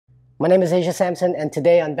My name is Asia Sampson, and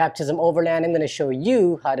today on Baptism Overland, I'm going to show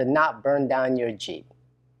you how to not burn down your Jeep.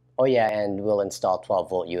 Oh yeah, and we'll install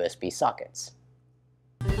 12-volt USB sockets.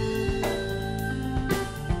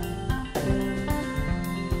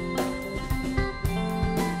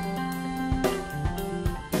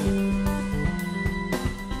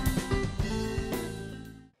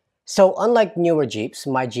 So unlike newer Jeeps,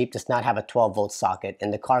 my Jeep does not have a 12-volt socket in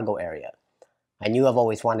the cargo area. I knew I've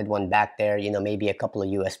always wanted one back there, maybe a couple of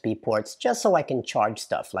USB ports, just so I can charge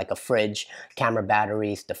stuff like a fridge, camera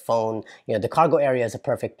batteries, the phone. The cargo area is a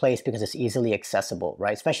perfect place because it's easily accessible,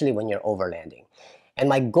 right? Especially when you're overlanding. And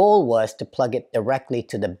my goal was to plug it directly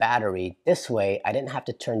to the battery. This way, I didn't have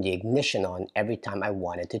to turn the ignition on every time I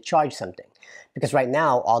wanted to charge something. Because right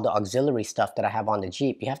now, all the auxiliary stuff that I have on the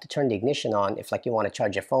Jeep, you have to turn the ignition on if you want to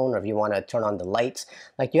charge your phone or if you want to turn on the lights.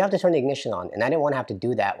 You have to turn the ignition on. And I didn't want to have to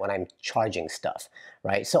do that when I'm charging stuff,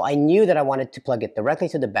 right? So I knew that I wanted to plug it directly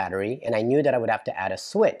to the battery, and I knew that I would have to add a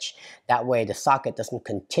switch. That way, the socket doesn't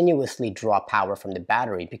continuously draw power from the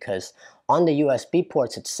battery, because on the USB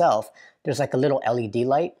ports itself, there's like a little LED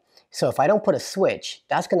light. So if I don't put a switch,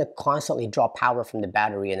 that's going to constantly draw power from the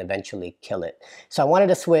battery and eventually kill it. So I wanted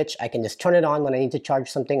a switch. I can just turn it on when I need to charge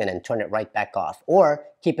something and then turn it right back off. Or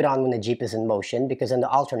keep it on when the Jeep is in motion, because then the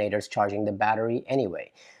alternator is charging the battery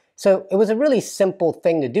anyway. So it was a really simple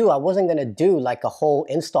thing to do. I wasn't going to do like a whole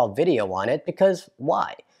install video on it, because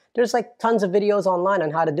why? There's like tons of videos online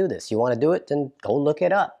on how to do this. You want to do it, then go look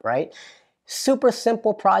it up, right? Super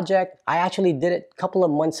simple project. I actually did it a couple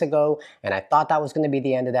of months ago, and I thought that was going to be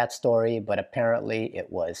the end of that story, but apparently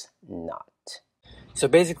it was not. So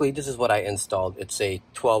basically, this is what I installed. It's a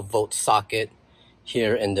 12-volt socket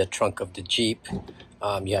here in the trunk of the Jeep.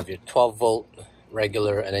 You have your 12-volt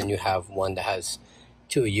regular, and then you have one that has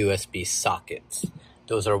two USB sockets.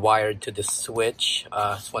 Those are wired to the switch.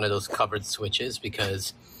 It's one of those covered switches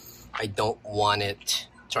because I don't want it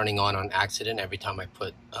turning on accident every time I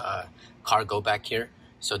put cargo back here.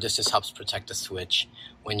 So this just helps protect the switch.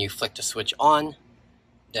 When you flick the switch on,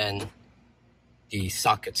 then the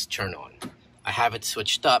sockets turn on. I have it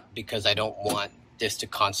switched up because I don't want this to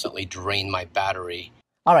constantly drain my battery.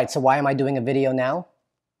 All right, so why am I doing a video now?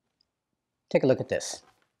 Take a look at this.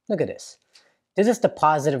 Look at this. This is the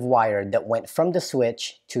positive wire that went from the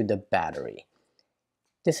switch to the battery.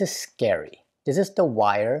 This is scary. This is the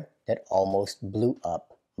wire that almost blew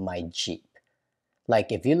up my Jeep.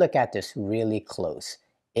 If you look at this really close,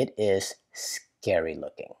 it is scary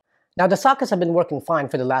looking. Now, the sockets have been working fine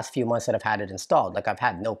for the last few months that I've had it installed. I've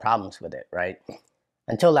had no problems with it, right?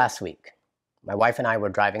 Until last week. My wife and I were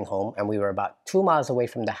driving home, and we were about 2 miles away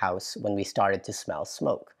from the house when we started to smell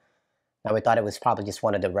smoke. Now, we thought it was probably just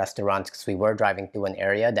one of the restaurants, because we were driving through an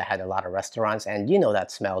area that had a lot of restaurants, and you know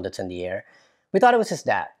that smell that's in the air. We thought it was just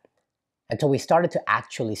that, until we started to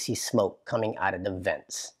actually see smoke coming out of the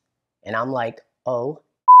vents. And I'm like, oh.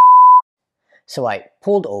 So I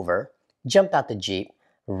pulled over, jumped out the Jeep,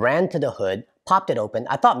 ran to the hood, popped it open.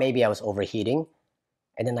 I thought maybe I was overheating.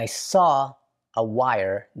 And then I saw a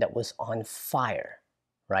wire that was on fire,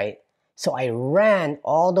 right? So I ran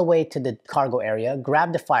all the way to the cargo area,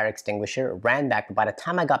 grabbed the fire extinguisher, ran back. By the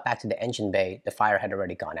time I got back to the engine bay, the fire had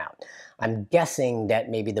already gone out. I'm guessing that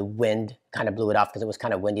maybe the wind kind of blew it off, because it was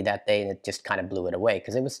kind of windy that day, and it just kind of blew it away,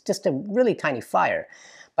 because it was just a really tiny fire.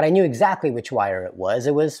 But I knew exactly which wire it was.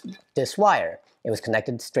 It was this wire. It was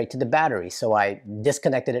connected straight to the battery. So I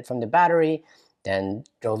disconnected it from the battery, then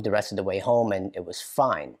drove the rest of the way home, and it was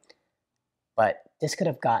fine. But this could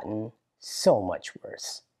have gotten so much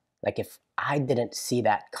worse. If I didn't see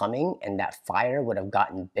that coming and that fire would have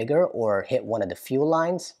gotten bigger or hit one of the fuel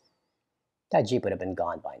lines, that Jeep would have been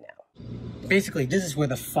gone by now. Basically, this is where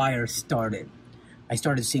the fire started. I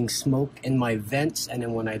started seeing smoke in my vents, and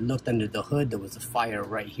then when I looked under the hood, there was a fire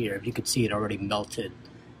right here. If you could see, it already melted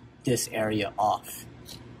this area off.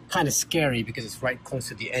 Kind of scary because it's right close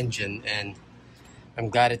to the engine, and I'm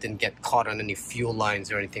glad it didn't get caught on any fuel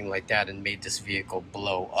lines or anything like that and made this vehicle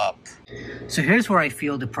blow up. So here's where I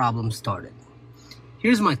feel the problem started.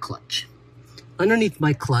 Here's my clutch. Underneath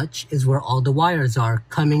my clutch is where all the wires are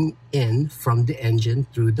coming in from the engine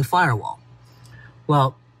through the firewall.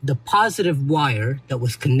 Well, the positive wire that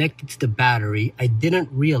was connected to the battery, I didn't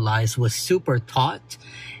realize was super taut,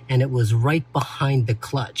 and it was right behind the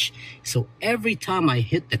clutch. So every time I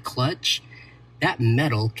hit the clutch, that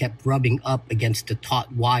metal kept rubbing up against the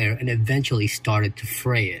taut wire and eventually started to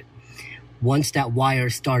fray it. Once that wire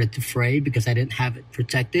started to fray, because I didn't have it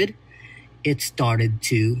protected, it started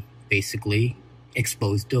to basically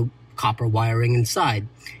expose the copper wiring inside,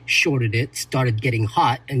 shorted it, started getting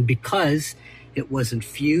hot, and because it wasn't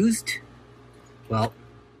fused, well,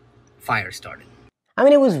 fire started. I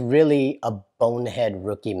mean, it was really a bonehead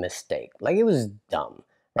rookie mistake. Like, it was dumb,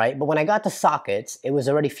 right? But when I got the sockets, it was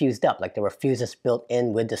already fused up. Like, there were fuses built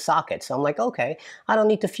in with the socket. So I'm like, okay, I don't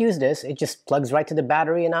need to fuse this. It just plugs right to the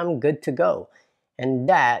battery and I'm good to go. And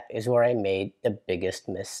that is where I made the biggest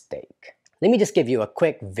mistake. Let me just give you a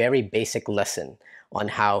quick, very basic lesson on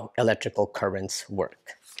how electrical currents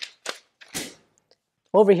work.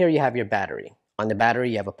 Over here, you have your battery. On the battery,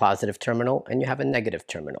 you have a positive terminal and you have a negative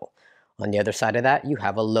terminal. On the other side of that, you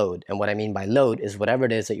have a load. And what I mean by load is whatever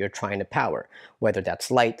it is that you're trying to power, whether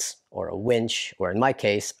that's lights or a winch, or in my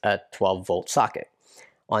case, a 12-volt socket.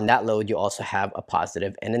 On that load, you also have a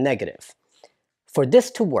positive and a negative. For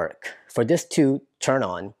this to work, for this to turn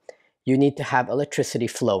on, you need to have electricity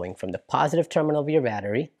flowing from the positive terminal of your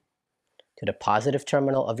battery to the positive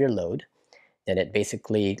terminal of your load. Then it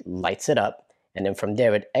basically lights it up. And then from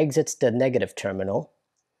there, it exits the negative terminal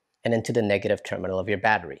and into the negative terminal of your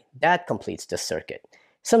battery. That completes the circuit.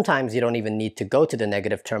 Sometimes you don't even need to go to the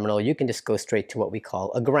negative terminal. You can just go straight to what we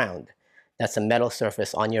call a ground. That's a metal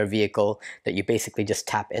surface on your vehicle that you basically just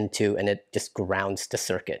tap into and it just grounds the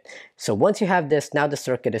circuit. So once you have this, now the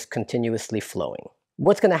circuit is continuously flowing.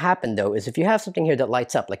 What's going to happen though is if you have something here that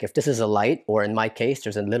lights up, like if this is a light, or in my case,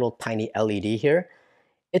 there's a little tiny LED here,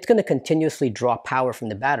 it's going to continuously draw power from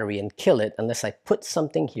the battery and kill it unless I put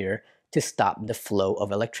something here to stop the flow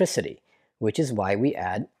of electricity, which is why we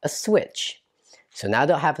add a switch. So now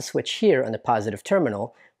they'll have a switch here on the positive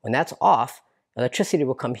terminal. When that's off, electricity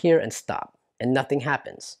will come here and stop, and nothing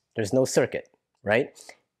happens. There's no circuit, right?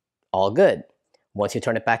 All good. Once you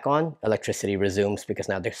turn it back on, electricity resumes because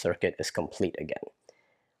now the circuit is complete again.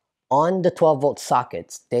 On the 12-volt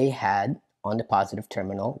sockets, they had on the positive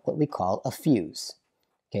terminal what we call a fuse.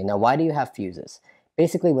 Okay, now why do you have fuses?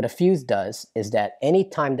 Basically what a fuse does is that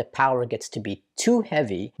anytime the power gets to be too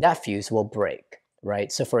heavy, that fuse will break,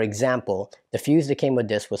 right? So for example, the fuse that came with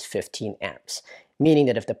this was 15 amps, meaning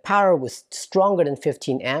that if the power was stronger than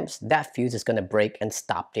 15 amps, that fuse is going to break and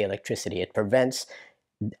stop the electricity. It prevents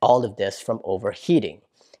all of this from overheating,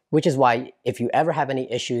 which is why if you ever have any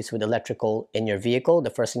issues with electrical in your vehicle, the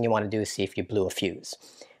first thing you want to do is see if you blew a fuse.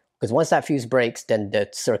 Because once that fuse breaks, then the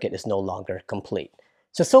circuit is no longer complete.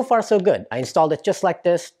 So far so good. I installed it just like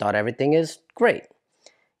this, thought everything is great.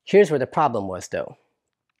 Here's where the problem was though.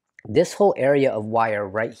 This whole area of wire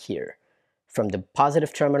right here, from the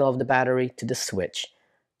positive terminal of the battery to the switch,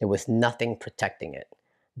 there was nothing protecting it.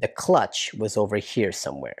 The clutch was over here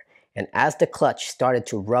somewhere. And as the clutch started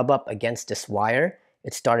to rub up against this wire,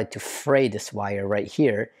 it started to fray this wire right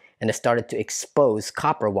here, and it started to expose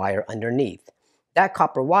copper wire underneath. That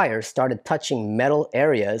copper wire started touching metal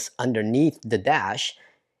areas underneath the dash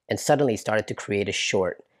and suddenly started to create a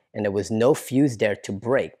short. And there was no fuse there to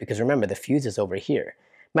break because remember, the fuse is over here.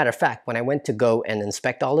 Matter of fact, when I went to go and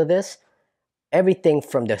inspect all of this, everything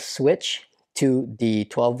from the switch to the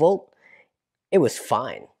 12 volt, it was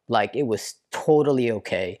fine. Like it was totally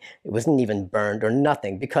okay. It wasn't even burned or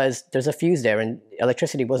nothing because there's a fuse there and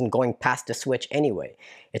electricity wasn't going past the switch anyway.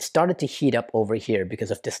 It started to heat up over here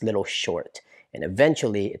because of this little short. And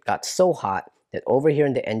eventually it got so hot that over here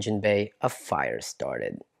in the engine bay, a fire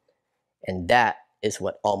started. And that is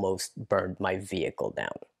what almost burned my vehicle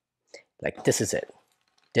down. Like this is it.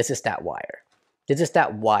 This is that wire. This is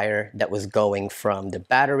that wire that was going from the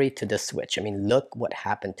battery to the switch. I mean, look what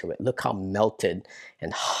happened to it. Look how melted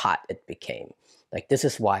and hot it became. Like this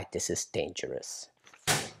is why this is dangerous.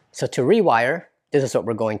 So to rewire, this is what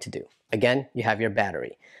we're going to do. Again, you have your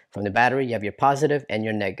battery. From the battery, you have your positive and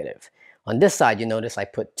your negative. On this side, you notice I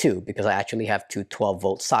put two because I actually have two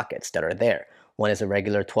 12-volt sockets that are there. One is a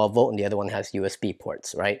regular 12-volt and the other one has USB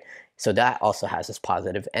ports, right? So that also has its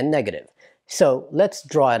positive and negative. So let's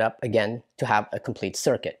draw it up again to have a complete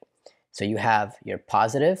circuit. So you have your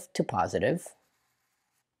positive to positive,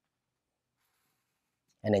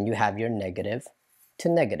 and then you have your negative to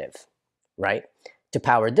negative, right? To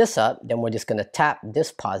power this up, then we're just going to tap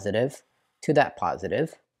this positive to that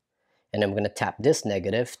positive, and then we're going to tap this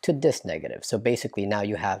negative to this negative. So basically now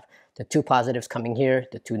you have the two positives coming here,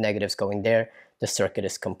 the two negatives going there, the circuit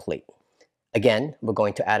is complete. Again, we're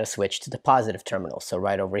going to add a switch to the positive terminal. So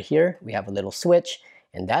right over here, we have a little switch,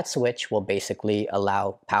 and that switch will basically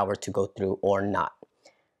allow power to go through or not.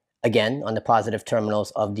 Again, on the positive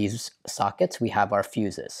terminals of these sockets, we have our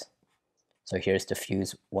fuses. So here's the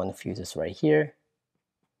fuse. One fuse is right here.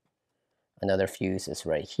 Another fuse is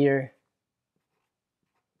right here.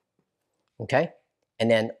 Okay, and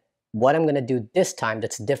then what I'm going to do this time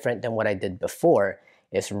that's different than what I did before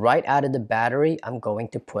is right out of the battery, I'm going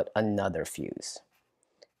to put another fuse.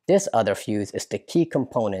 This other fuse is the key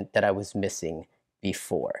component that I was missing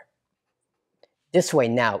before. This way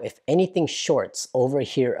now, if anything shorts over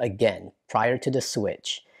here again prior to the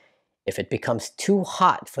switch, if it becomes too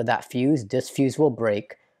hot for that fuse, this fuse will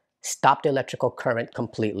break, stop the electrical current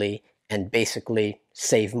completely, and basically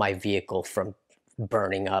save my vehicle from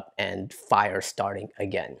burning up and fire starting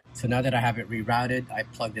again. So now that I have it rerouted, I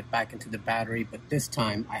plugged it back into the battery, but this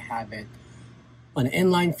time I have it on an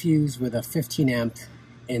inline fuse with a 15 amp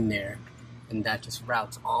in there, and that just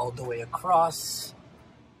routes all the way across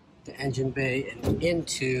the engine bay and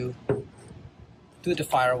into through the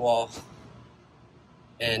firewall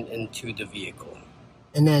and into the vehicle.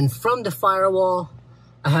 And then from the firewall,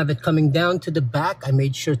 I have it coming down to the back. I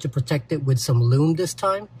made sure to protect it with some loom this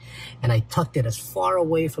time, and I tucked it as far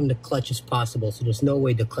away from the clutch as possible, so there's no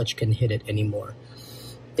way the clutch can hit it anymore.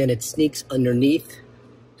 Then it sneaks underneath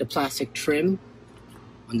the plastic trim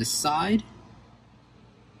on the side,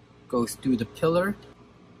 goes through the pillar.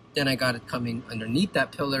 Then I got it coming underneath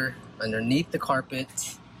that pillar, underneath the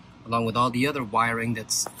carpet, along with all the other wiring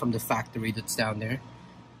that's from the factory that's down there,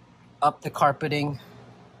 up the carpeting,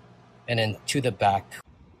 and then to the back.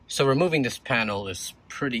 So removing this panel is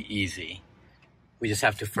pretty easy. We just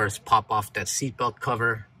have to first pop off that seatbelt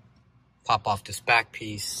cover, pop off this back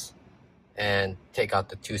piece, and take out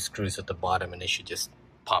the 2 screws at the bottom, and they should just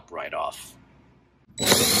pop right off.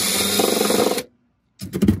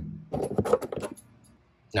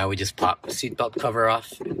 Now we just pop the seatbelt cover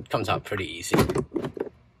off. It comes out pretty easy.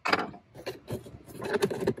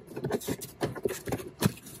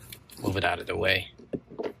 Move it out of the way.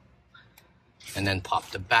 And then pop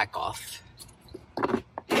the back off,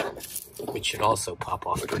 which should also pop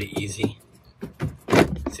off pretty easy.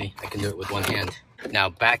 See, I can do it with one hand. Now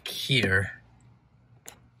back here,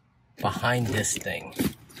 behind this thing,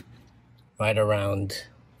 right around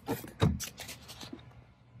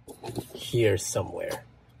here somewhere,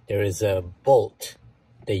 there is a bolt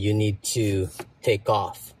that you need to take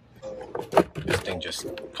off. This thing just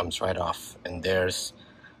comes right off, and there's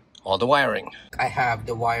all the wiring. I have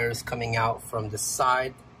the wires coming out from the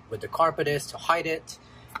side where the carpet is to hide it.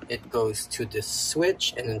 It goes to the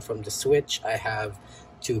switch, and then from the switch I have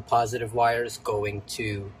 2 positive wires going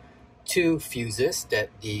to 2 fuses that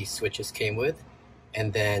the switches came with,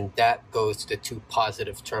 and then that goes to the 2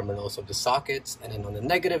 positive terminals of the sockets. And then on the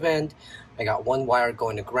negative end, I got 1 wire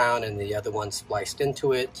going to ground and the other one spliced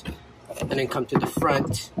into it. And then come to the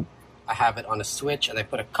front, I have it on a switch, and I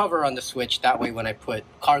put a cover on the switch. That way when I put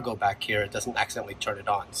cargo back here, it doesn't accidentally turn it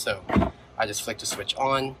on. So I just flick the switch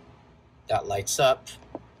on, that lights up,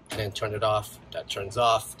 and then turn it off, that turns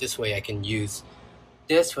off. This way I can use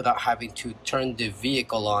this without having to turn the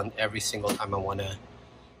vehicle on every single time I want to,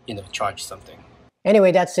 charge something.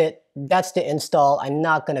 Anyway, that's it. That's the install. I'm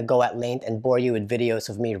not going to go at length and bore you with videos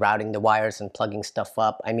of me routing the wires and plugging stuff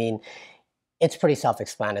up. I mean, it's pretty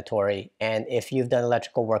self-explanatory, and if you've done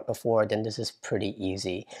electrical work before, then this is pretty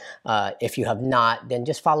easy. If you have not, then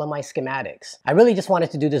just follow my schematics. I really just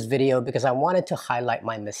wanted to do this video because I wanted to highlight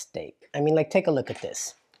my mistake. I mean, like, take a look at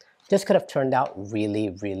this. This could have turned out really,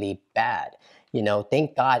 really bad.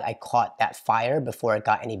 Thank God I caught that fire before it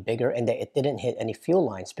got any bigger and that it didn't hit any fuel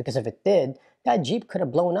lines, because if it did, that Jeep could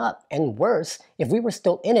have blown up. And worse, if we were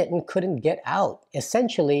still in it and couldn't get out.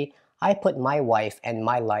 Essentially, I put my wife and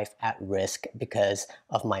my life at risk because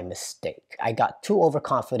of my mistake. I got too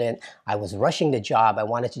overconfident. I was rushing the job. I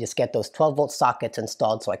wanted to just get those 12-volt sockets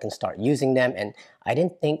installed so I can start using them, and I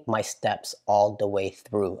didn't think my steps all the way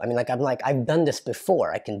through. I mean, I've done this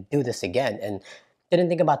before. I can do this again, and didn't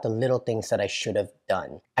think about the little things that I should have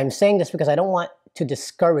done. I'm saying this because I don't want to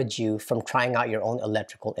discourage you from trying out your own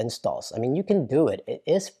electrical installs. I mean, you can do it. It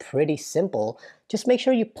is pretty simple. Just make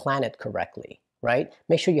sure you plan it correctly, right?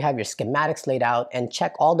 Make sure you have your schematics laid out and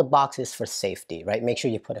check all the boxes for safety, right? Make sure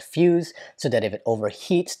you put a fuse so that if it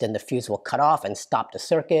overheats, then the fuse will cut off and stop the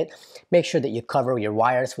circuit. Make sure that you cover your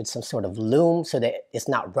wires with some sort of loom so that it's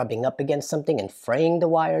not rubbing up against something and fraying the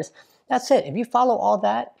wires. That's it. If you follow all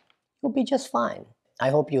that, you'll be just fine. I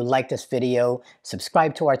hope you like this video.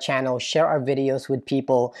 Subscribe to our channel, share our videos with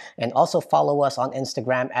people, and also follow us on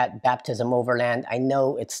Instagram at BaptismOverland. I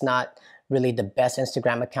know it's not really the best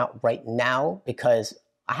Instagram account right now because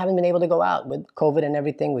I haven't been able to go out with COVID and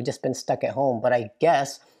everything. We've just been stuck at home, but I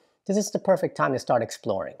guess this is the perfect time to start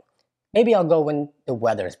exploring. Maybe I'll go when the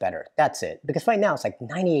weather is better. That's it. Because right now it's like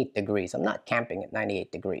 98 degrees. I'm not camping at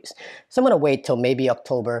 98 degrees. So I'm going to wait till maybe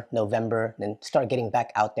October, November, and start getting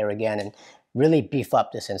back out there again and really beef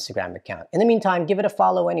up this Instagram account. In the meantime, give it a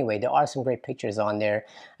follow anyway. There are some great pictures on there.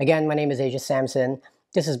 Again, my name is Asia Samson.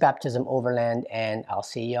 This is Baptism Overland, and I'll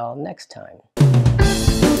see y'all next time.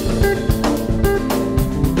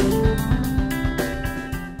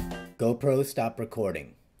 GoPro, stop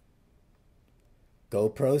recording.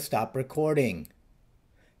 GoPro, stop recording.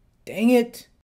 Dang it!